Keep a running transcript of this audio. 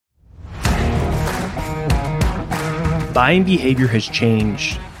Buying behavior has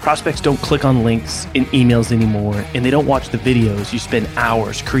changed. Prospects don't click on links in emails anymore, and they don't watch the videos you spend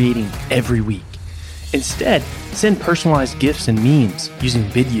hours creating every week. Instead, send personalized gifts and memes using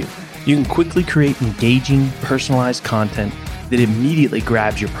Vidyou. You can quickly create engaging, personalized content that immediately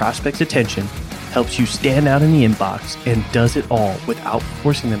grabs your prospect's attention, helps you stand out in the inbox, and does it all without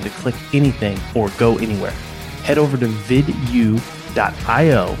forcing them to click anything or go anywhere. Head over to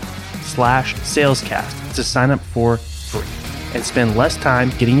vidyou.io/salescast to sign up for free and spend less time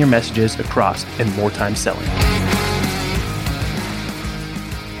getting your messages across and more time selling.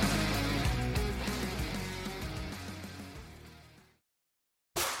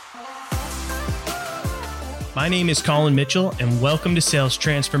 My name is Colin Mitchell, and welcome to Sales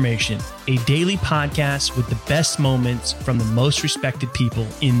Transformation, a daily podcast with the best moments from the most respected people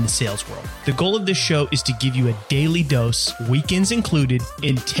in the sales world. The goal of this show is to give you a daily dose, weekends included,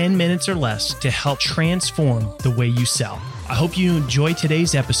 in 10 minutes or less to help transform the way you sell. I hope you enjoy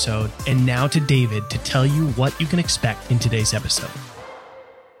today's episode, and now to David to tell you what you can expect in today's episode.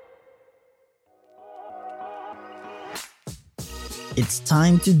 It's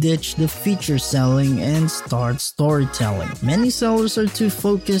time to ditch the feature selling and start storytelling. Many sellers are too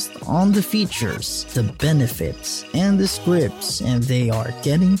focused on the features, the benefits, and the scripts, and they are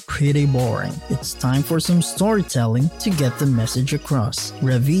getting pretty boring. It's time for some storytelling to get the message across.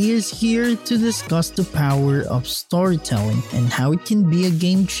 Ravi is here to discuss the power of storytelling and how it can be a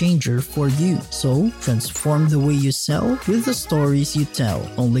game changer for you. So, transform the way you sell with the stories you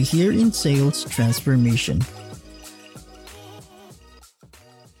tell. Only here in Sales Transformation.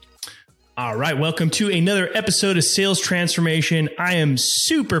 All right, welcome to another episode of Sales Transformation. I am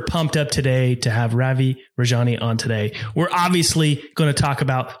super pumped up today to have Ravi Rajani on today. We're obviously going to talk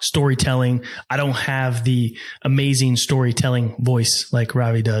about storytelling. I don't have the amazing storytelling voice like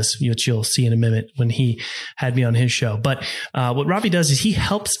Ravi does, which you'll see in a minute when he had me on his show. But what Ravi does is he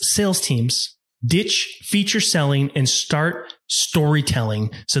helps sales teams ditch feature selling and start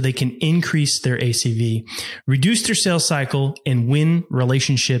storytelling so they can increase their ACV, reduce their sales cycle, and win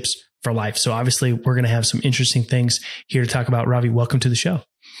relationships for life. So obviously we're going to have some interesting things here to talk about. Ravi, welcome to the show.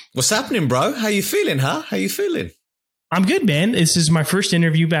 What's happening, bro? How you feeling, huh? How you feeling? I'm good, man. This is my first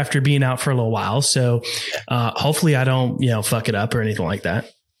interview after being out for a little while. So hopefully I don't, fuck it up or anything like that.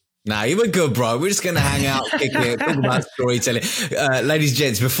 Nah, you were good, bro. We're just going to hang out, kick it, talk about storytelling. Ladies and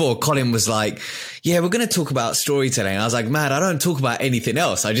gents, before Colin was like, yeah, we're going to talk about storytelling. I was like, man, I don't talk about anything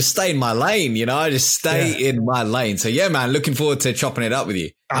else. I just stay in my lane, I just stay in my lane. So yeah, man, looking forward to chopping it up with you.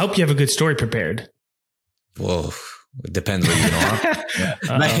 I hope you have a good story prepared. Whoa, it depends what you know.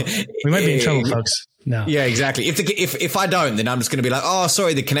 We might be in trouble, folks. No. Yeah, exactly. If I don't, then I'm just going to be like, oh,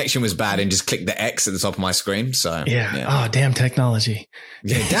 sorry, the connection was bad, and just click the X at the top of my screen. So yeah. Oh, damn technology.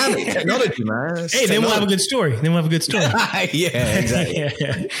 Yeah, damn it, technology, man. Then we'll have a good story. Yeah, exactly.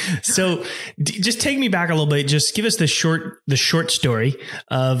 Yeah. So just take me back a little bit. Just give us the short story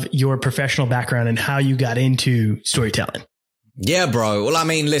of your professional background and how you got into storytelling. Yeah, bro. Well, I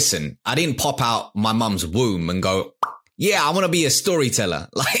mean, listen, I didn't pop out my mum's womb and go, yeah, I want to be a storyteller.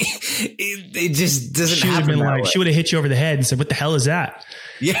 Like it just doesn't happen. She would have hit you over the head and said, what the hell is that?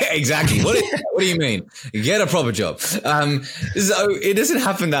 Yeah, exactly. What do you mean? Get a proper job. So it doesn't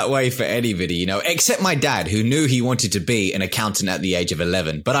happen that way for anybody, except my dad, who knew he wanted to be an accountant at the age of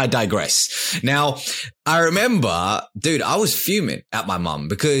 11. But I digress. Now, I remember, dude, I was fuming at my mum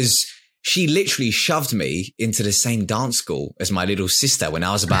because she literally shoved me into the same dance school as my little sister when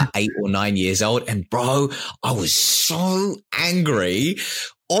I was about 8 or 9 years old. And bro, I was so angry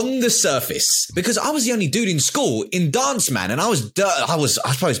on the surface because I was the only dude in school in dance, man. And I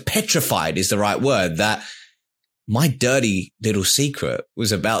suppose petrified is the right word, that my dirty little secret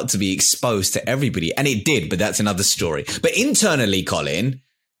was about to be exposed to everybody. And it did, but that's another story. But internally, Colin,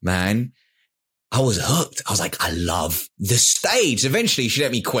 man, I was hooked. I was like, I love the stage. Eventually, she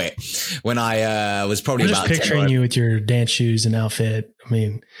let me quit when I was probably about 10. I'm just picturing you with your dance shoes and outfit. I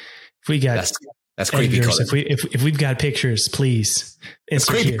mean, if we got that's creepy, Colin. If we've got pictures, please. It's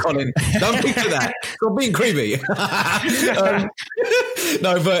creepy, Colin. Don't picture that. Stop being creepy.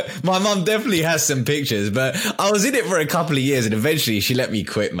 No, but my mum definitely has some pictures. But I was in it for a couple of years, and eventually she let me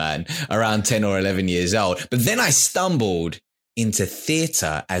quit, man, around 10 or 11 years old. But then I stumbled into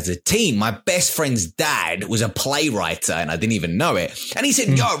theater as a teen. My best friend's dad was a playwright and I didn't even know it. And he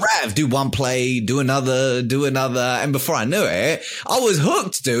said, yo, Rav, do one play, do another. And before I knew it, I was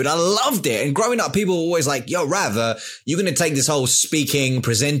hooked, dude. I loved it. And growing up, people were always like, yo, Rav, you're going to take this whole speaking,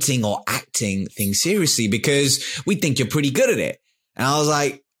 presenting or acting thing seriously because we think you're pretty good at it. And I was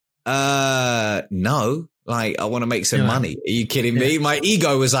like, no. Like, I want to make some money. Are you kidding me? My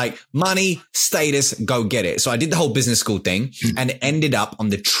ego was like, money, status, go get it. So I did the whole business school thing and ended up on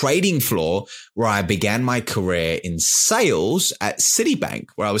the trading floor where I began my career in sales at Citibank,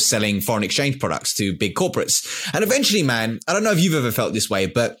 where I was selling foreign exchange products to big corporates. And eventually, man, I don't know if you've ever felt this way,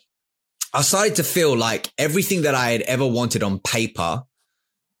 but I started to feel like everything that I had ever wanted on paper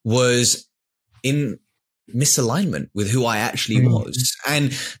was in misalignment with who I actually was.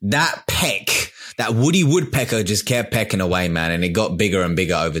 And that Woody Woodpecker just kept pecking away, man. And it got bigger and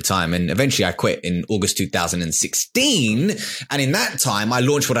bigger over time. And eventually I quit in August 2016. And in that time, I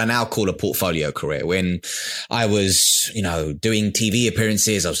launched what I now call a portfolio career, when I was, doing TV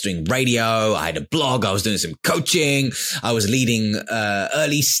appearances. I was doing radio. I had a blog. I was doing some coaching. I was leading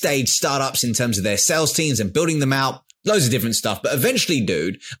early stage startups in terms of their sales teams and building them out. Loads of different stuff. But eventually,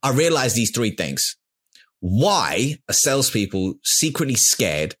 dude, I realized these three things. Why are salespeople secretly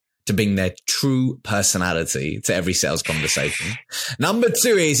scared to bring their true personality to every sales conversation? Number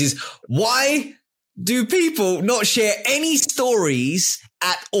two is why do people not share any stories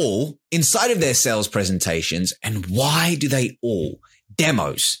at all inside of their sales presentations? And why do they all,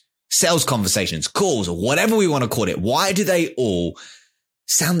 demos, sales conversations, calls, or whatever we want to call it, why do they all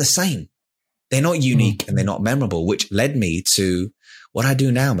sound the same? They're not unique and they're not memorable, which led me to what I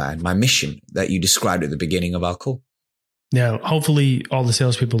do now, man, my mission that you described at the beginning of our call. Now, hopefully all the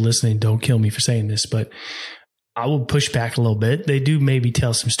salespeople listening don't kill me for saying this, but I will push back a little bit. They do maybe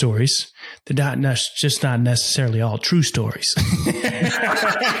tell some stories. They're not necessarily all true stories.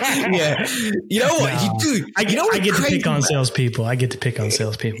 Yeah. You know what? No. You do. I get to pick on salespeople. I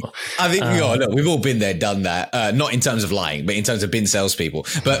think we've all been there, done that. Not in terms of lying, but in terms of being salespeople.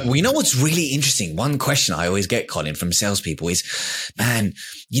 But you know what's really interesting? One question I always get, Colin, from salespeople is, man,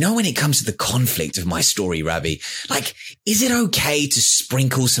 when it comes to the conflict of my story, Ravi, like, is it okay to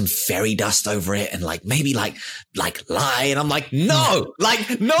sprinkle some fairy dust over it and maybe lie? And I'm like, no,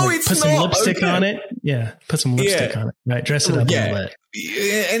 it's not. Put some lipstick on it. Yeah. Put some lipstick on it. Right. Dress it up a little bit.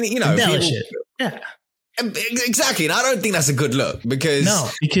 And, embellish it. Yeah. Exactly. And I don't think that's a good look because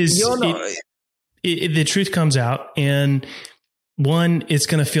the truth comes out, and one, it's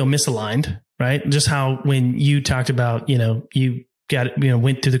going to feel misaligned, right? Just how when you talked about, you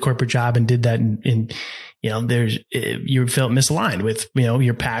went through the corporate job and did that and you felt misaligned with,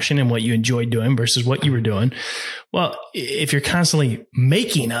 your passion and what you enjoyed doing versus what you were doing. Well, if you're constantly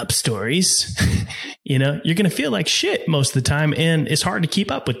making up stories, you're going to feel like shit most of the time. And it's hard to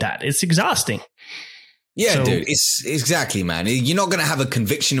keep up with that. It's exhausting. Yeah, dude, it's exactly, man. You're not going to have a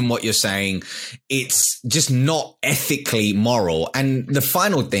conviction in what you're saying. It's just not ethically moral. And the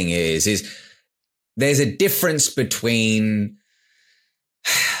final thing is there's a difference between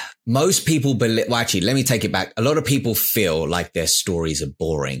most people believe, well, actually, let me take it back. A lot of people feel like their stories are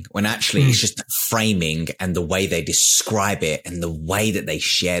boring when actually it's just the framing and the way they describe it and the way that they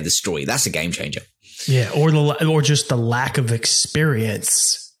share the story. That's a game changer. Yeah. Or just the lack of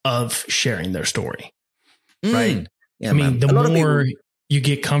experience of sharing their story. Right. Yeah, the more you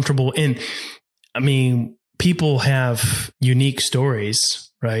get comfortable in, people have unique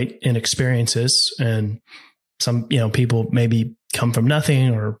stories, right? And experiences, and some, people maybe come from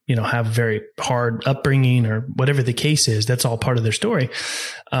nothing or, have a very hard upbringing or whatever the case is. That's all part of their story.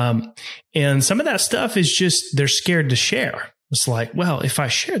 And some of that stuff is just, they're scared to share. It's like, well, if I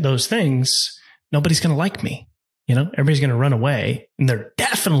share those things, nobody's going to like me. Everybody's going to run away, and they're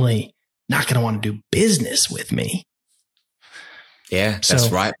definitely not going to want to do business with me. Yeah, that's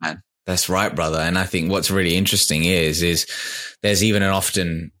right, man. That's right, brother. And I think what's really interesting is there's even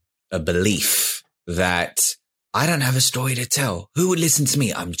often a belief that I don't have a story to tell. Who would listen to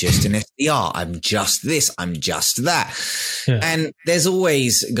me? I'm just an SDR. I'm just this. I'm just that. Yeah. And there's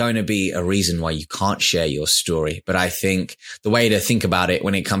always going to be a reason why you can't share your story. But I think the way to think about it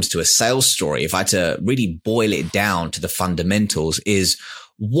when it comes to a sales story, if I had to really boil it down to the fundamentals, is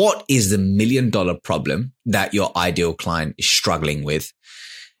what is the $1 million problem that your ideal client is struggling with?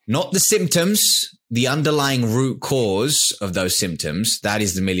 Not the symptoms, the underlying root cause of those symptoms. That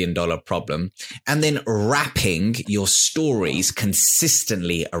is the $1 million problem. And then wrapping your stories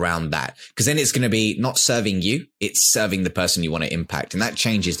consistently around that. Because then it's going to be not serving you, it's serving the person you want to impact. And that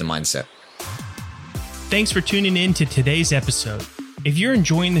changes the mindset. Thanks for tuning in to today's episode. If you're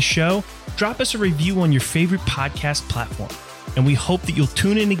enjoying the show, drop us a review on your favorite podcast platform. And we hope that you'll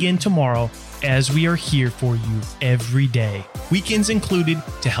tune in again tomorrow, as we are here for you every day, weekends included,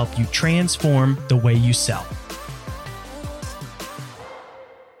 to help you transform the way you sell.